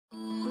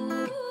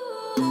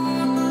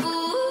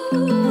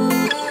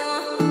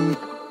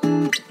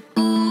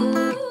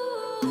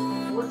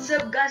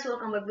guys,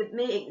 welcome back with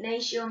me,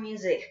 Indonesia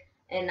Music,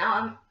 and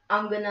now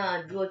I'm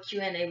gonna do a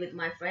Q&A with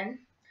my friend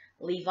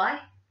Levi.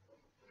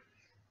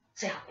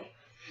 Say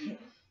hi.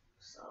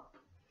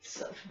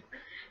 so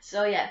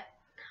so yeah.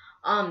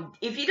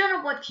 If you don't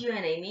know what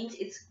Q&A means,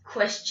 it's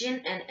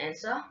question and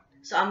answer.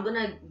 So I'm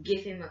gonna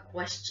give him a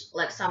question,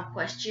 like some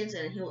questions,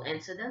 and he'll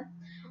answer them,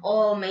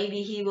 or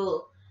maybe he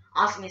will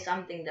ask me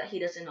something that he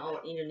doesn't know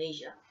about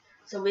Indonesia.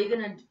 So we're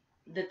gonna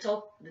the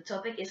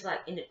topic is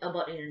like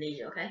about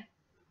Indonesia, okay?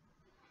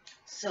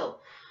 So,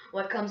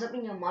 what comes up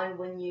in your mind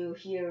when you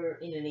hear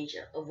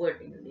Indonesia, a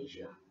word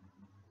Indonesia?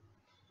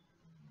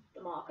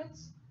 The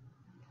markets.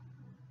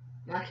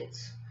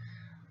 Markets.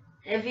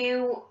 Have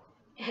you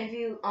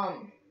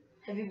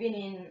been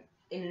in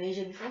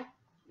Indonesia before?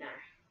 No.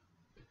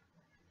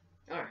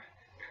 Or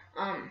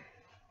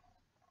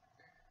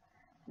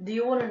do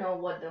you want to know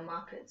what the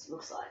markets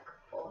looks like?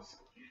 Also,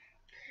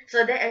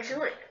 so they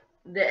actually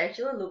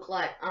look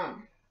like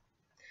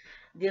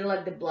they're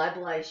like the black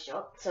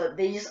shop. So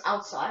they just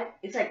outside.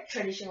 It's like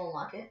traditional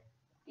market.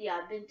 Yeah,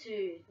 I've been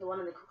to the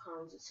one in the Cook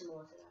Islands. It's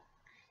similar to that.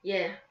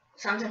 Yeah.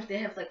 Sometimes they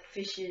have like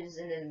fishes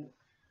and then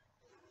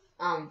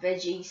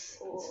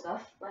veggies and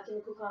stuff. Like in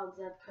the Cook Islands,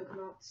 they have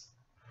coconuts.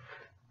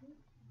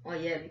 Oh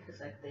yeah, because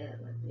like they're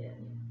like yeah.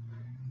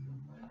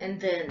 And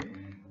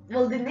then,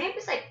 well, the name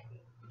is like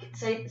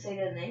say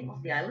the name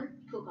of the island.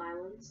 Cook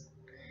Islands.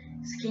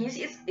 So can you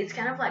see? It's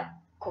kind of like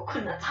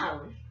coconut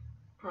island,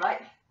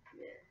 right?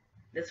 Yeah.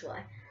 That's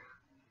why.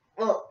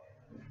 Well,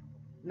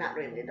 not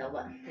really though,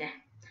 but yeah.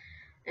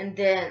 And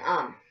then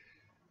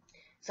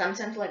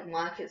sometimes like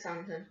market.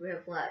 Sometimes we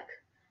have like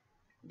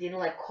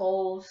like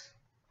coals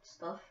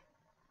stuff.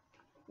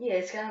 Yeah,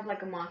 it's kind of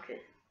like a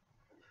market.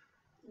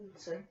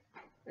 So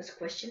that's a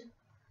question.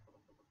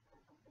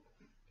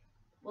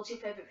 What's your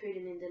favorite food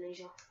in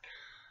Indonesia?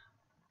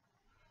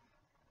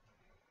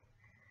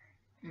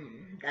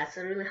 That's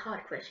a really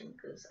hard question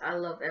because I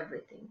love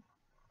everything.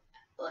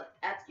 Like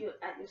at your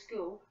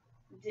school,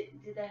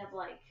 did they have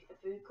like a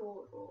food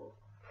court, or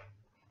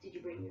did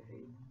you bring your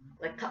food?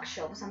 Like tuck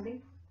shop or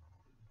something?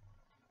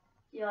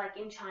 Yeah, like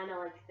in China,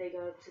 like they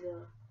go to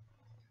the.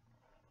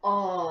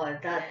 Oh,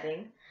 that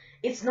thing.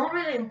 It's not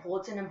really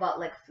important about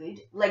like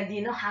food. Like, do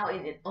you know how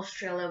in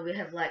Australia we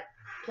have like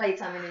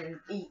playtime and then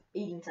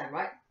eating time,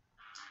 right?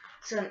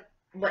 So,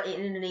 but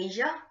in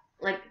Indonesia,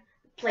 like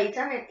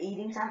playtime and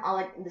eating time are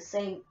like in the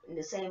same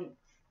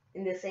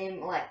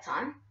like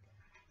time.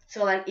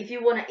 So like if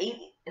you wanna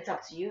eat, it's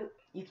up to you.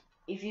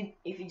 If you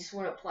just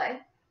wanna play,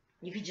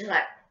 you could just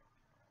like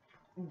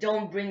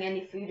don't bring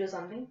any food or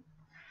something.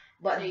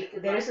 But so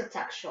there is a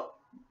tuck shop.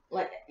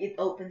 Like it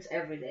opens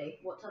every day.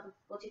 What's your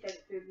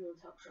favorite food in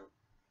the tuck shop?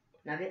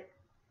 Nugget.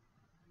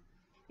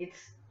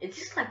 It's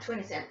just like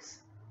 20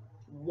 cents.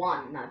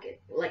 One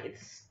nugget. Like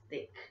it's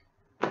thick.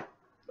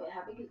 Wait,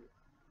 how big is it?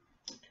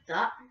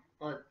 That?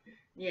 Or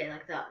yeah,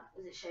 like that.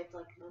 Is it shaped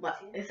like a nugget?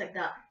 But it's like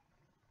that.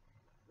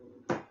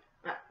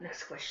 Right,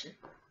 next question.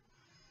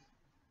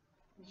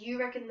 Do you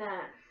reckon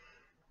that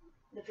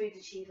the foods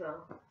are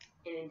cheaper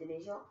in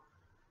Indonesia?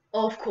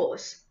 Of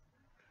course.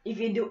 If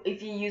you're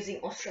using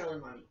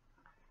Australian money.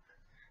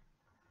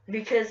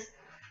 Because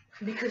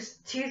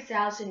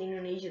 2,000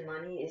 Indonesian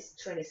money is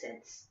 20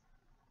 cents.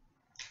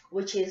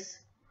 Which is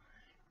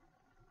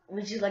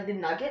like the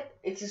nugget.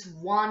 It's just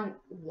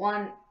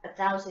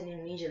 1,000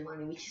 Indonesian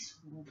money, which is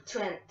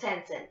 10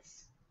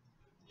 cents.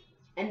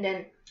 And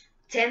then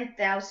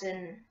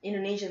 10,000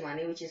 Indonesian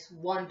money, which is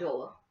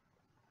 $1.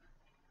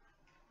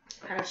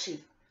 Kind of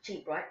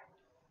cheap, right?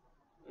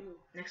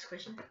 Next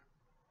question.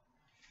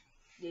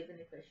 Do you have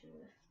any question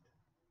left?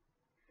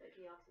 Wait,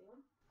 can you ask me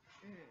one?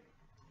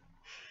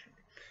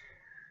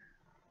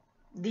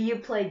 Do you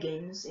play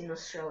games in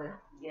Australia?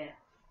 Yeah.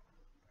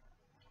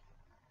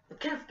 What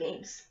kind of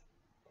games?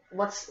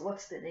 What's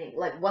the name?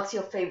 Like, what's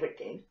your favorite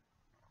game?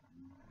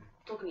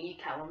 Talking to you,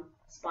 Callum.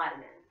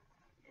 Spider-Man.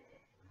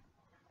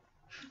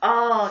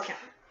 Oh, okay.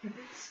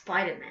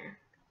 Spider-Man.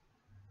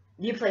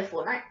 Do you play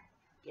Fortnite?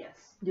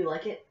 Yes. Do you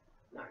like it?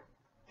 No.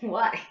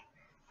 Why?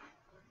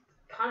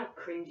 Kind of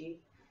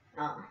cringy.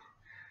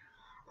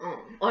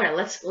 Alright,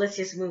 let's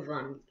just move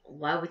on.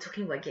 Why are we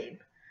talking about game?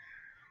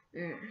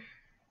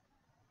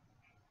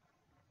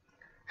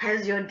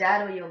 Has your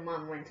dad or your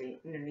mom went to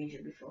Indonesia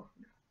before?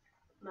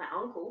 My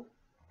uncle.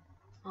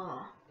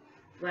 Oh,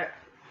 where at?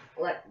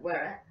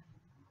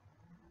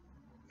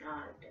 I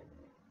don't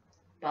know.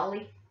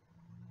 Bali?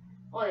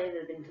 Oh, yeah,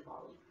 they've been to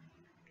Bali.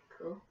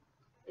 Cool.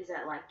 Is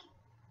that like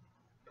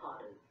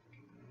part of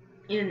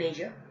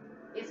Indonesia?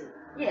 Is it?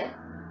 Yeah.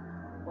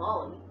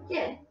 Bali?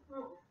 Yeah.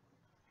 Oh.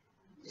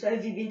 So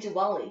have you been to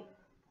Bali?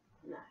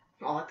 No.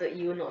 Oh, I thought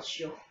you were not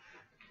sure.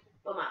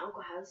 But my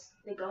uncle has.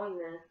 They're going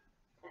there,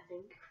 I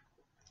think.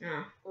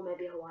 Or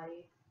maybe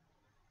Hawaii.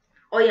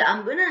 Oh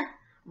yeah,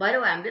 by the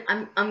way,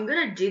 I'm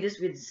gonna do this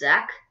with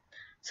Zach.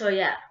 So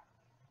yeah.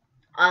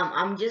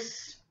 I'm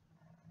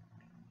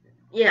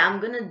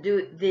gonna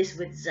do this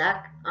with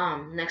Zach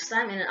next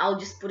time, and I'll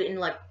just put it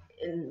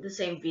in the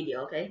same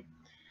video, okay?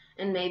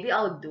 And maybe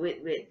I'll do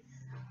it with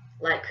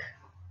like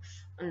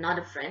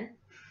another friend.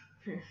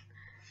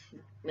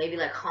 maybe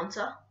like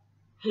Hunter.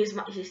 He's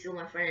still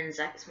my friend, and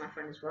Zach is my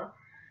friend as well.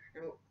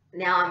 And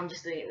now I'm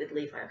just doing it with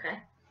Levi, okay?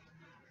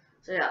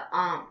 So yeah,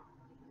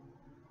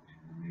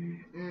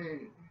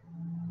 can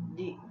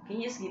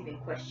you just give me a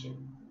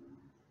question?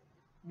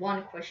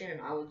 One question,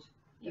 and I will.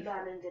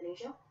 About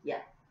Indonesia?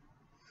 Yeah.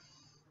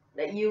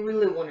 That you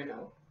really want to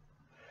know,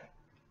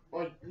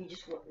 or you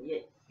just want?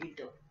 Yeah, you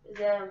don't. Is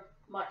there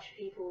much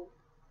people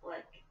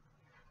like?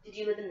 Did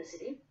you live in the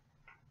city?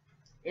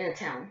 In a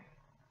town,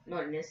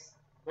 not in this.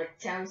 Like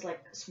towns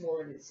like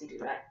smaller than the city,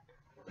 right?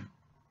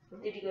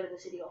 Did you go to the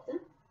city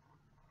often?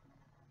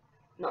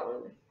 Not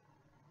really.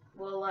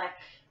 Well, like,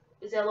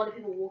 is there a lot of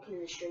people walking in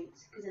the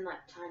streets? Because in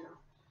like China,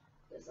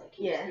 there's like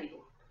heaps of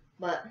people.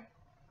 But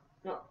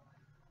no.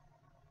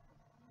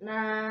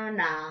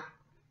 Nah.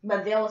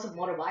 But there are also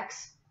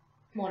motorbikes,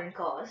 modern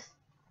cars.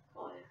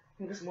 Oh yeah.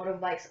 Because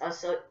motorbikes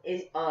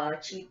are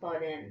cheaper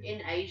than.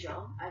 In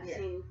Asia, I've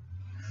seen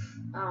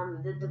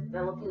the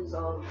developers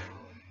of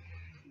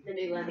the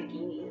new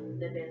Lamborghini,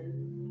 and they've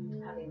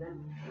been having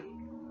them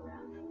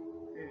around.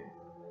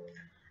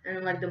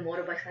 And like the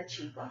motorbikes are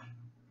cheaper.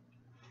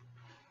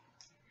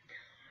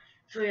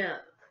 So yeah,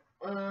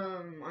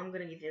 I'm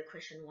gonna give you a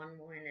question, one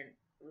more, and then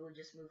we'll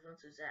just move on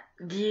to Zach.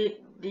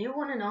 Do you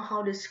want to know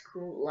how the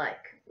school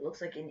looks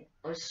like in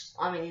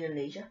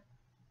Indonesia?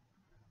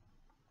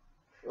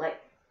 Like,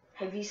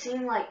 have you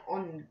seen like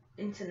on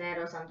internet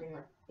or something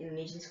like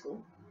Indonesian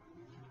school?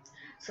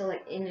 So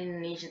like in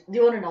Indonesia, do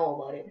you want to know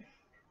about it?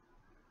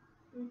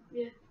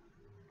 Yeah.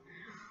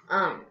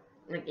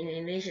 Like in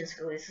Indonesian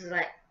school, it's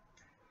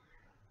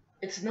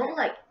not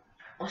like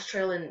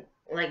Australian.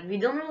 Like we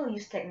don't really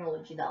use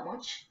technology that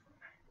much.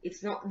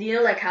 It's not. Do you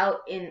know like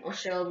how in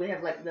Australia we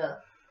have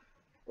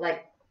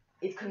like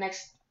it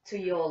connects to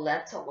your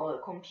laptop or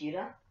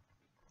computer,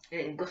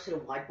 and it goes to the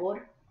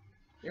whiteboard.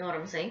 You know what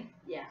I'm saying?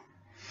 Yeah.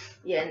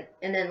 Yeah,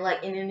 and then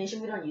like in Indonesia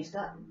we don't use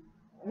that.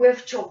 We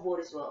have chalkboard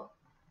as well.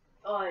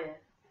 Oh yeah.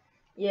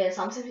 Yeah,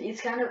 sometimes it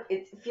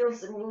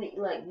feels really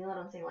like, you know what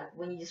I'm saying, like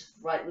when you just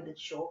write with the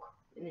chalk,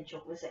 and the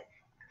chalk was like,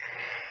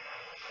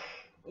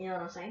 you know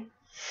what I'm saying?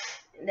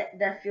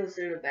 That feels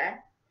really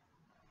bad.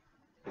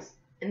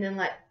 And then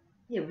like,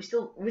 yeah, we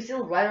still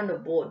write on the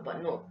board,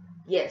 but no,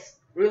 yes,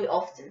 really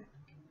often.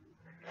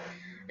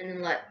 And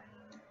then like,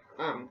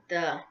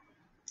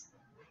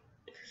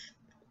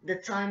 the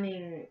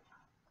timing.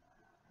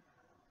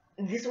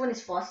 This one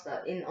is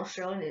faster in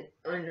Australia.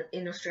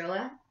 In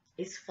Australia,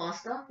 it's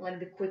faster, like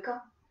the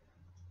quicker.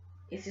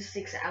 It's just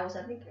 6 hours,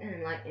 I think,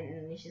 and like in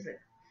Indonesia, it's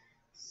like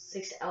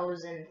 6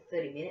 hours and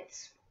 30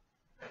 minutes.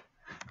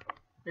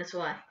 That's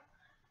why.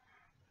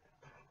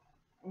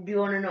 Do you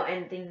want to know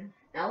anything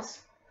else?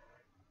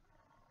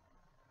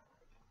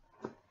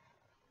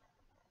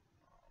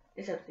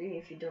 It's up to you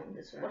if you don't.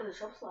 That's right. What are the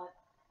shops like?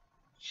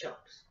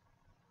 Shops.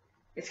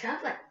 It's kind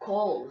of like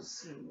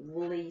Coles,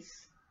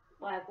 Woolies.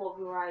 Like what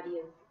variety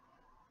of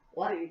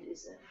food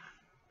is there?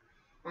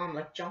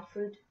 Like junk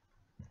food.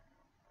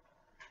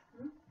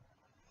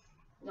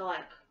 No,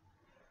 like,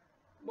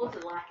 what's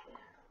it like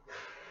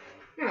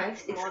there? No,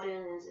 it's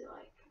modern. Is it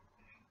like?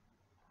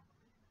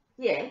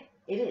 Yeah,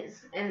 it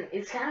is, and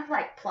it's kind of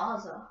like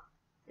Plaza.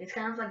 It's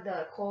kind of like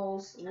the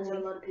Coles. Is there a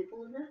lot of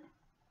people in there?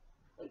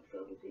 Like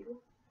filled with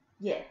people?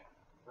 Yeah.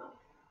 Oh.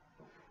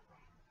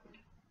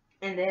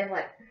 And they have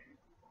like,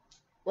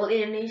 well,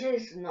 Indonesia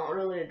is not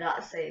really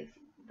that safe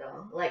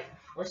though. Like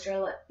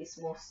Australia is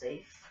more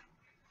safe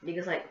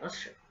because like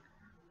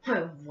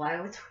why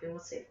are we talking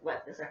about safe?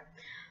 What is that?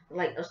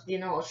 Like, you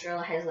know,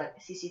 Australia has like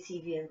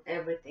CCTV and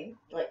everything,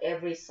 like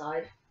every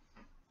side.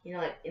 You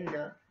know, like in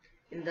the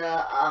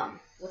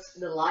what's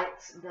the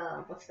lights?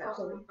 What's that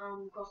called?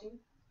 Crossing.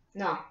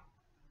 No,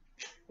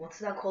 what's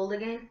that called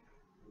again?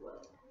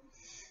 Well,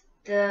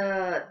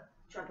 The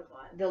traffic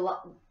light.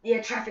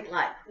 Yeah, traffic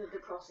light. The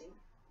crossing.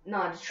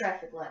 No, the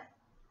traffic light.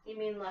 You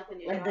mean like when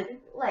you're Like driving?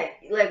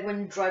 like when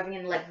you're driving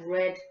in like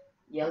red,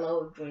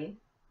 yellow, green.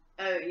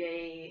 Oh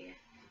yeah.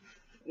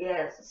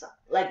 Yes, so,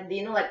 like, do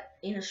you know, like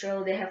in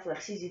Australia they have like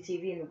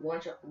CCTV in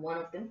one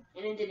of them.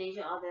 In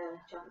Indonesia, are there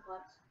traffic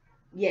lights?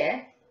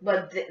 Yeah,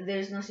 but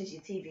there's no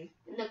CCTV.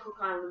 In the Cook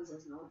Islands,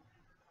 there's no.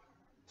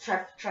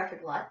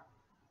 Traffic light.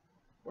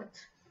 What?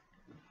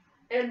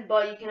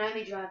 But you can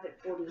only drive at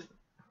 40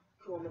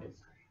 kilometers.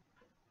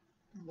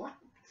 What?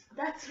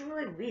 That's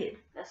really weird.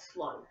 That's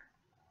slow.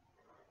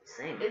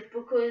 Same. It's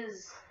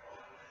because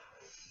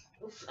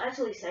it's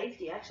actually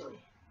safety,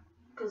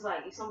 because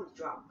like if someone's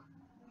drunk,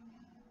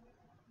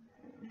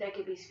 they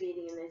could be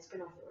speeding and they'd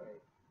spin off the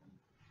road.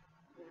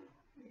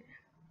 Yeah.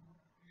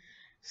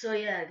 So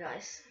yeah,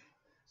 guys.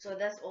 So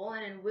that's all,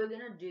 and we're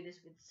gonna do this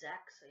with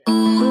Zach. So yeah.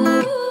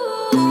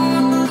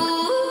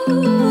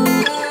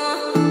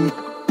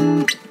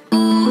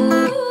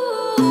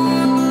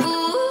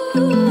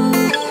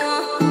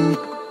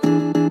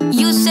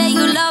 You say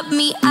you love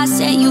me, I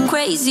say you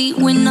crazy.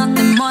 We're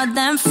nothing more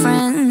than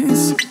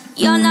friends.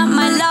 You're not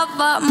my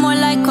lover, more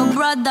like a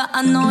brother.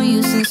 I know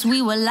you since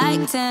we were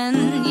like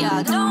 10.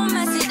 Yeah, don't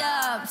mess it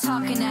up,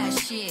 talking that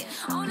shit.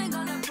 Only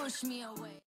gonna push me away.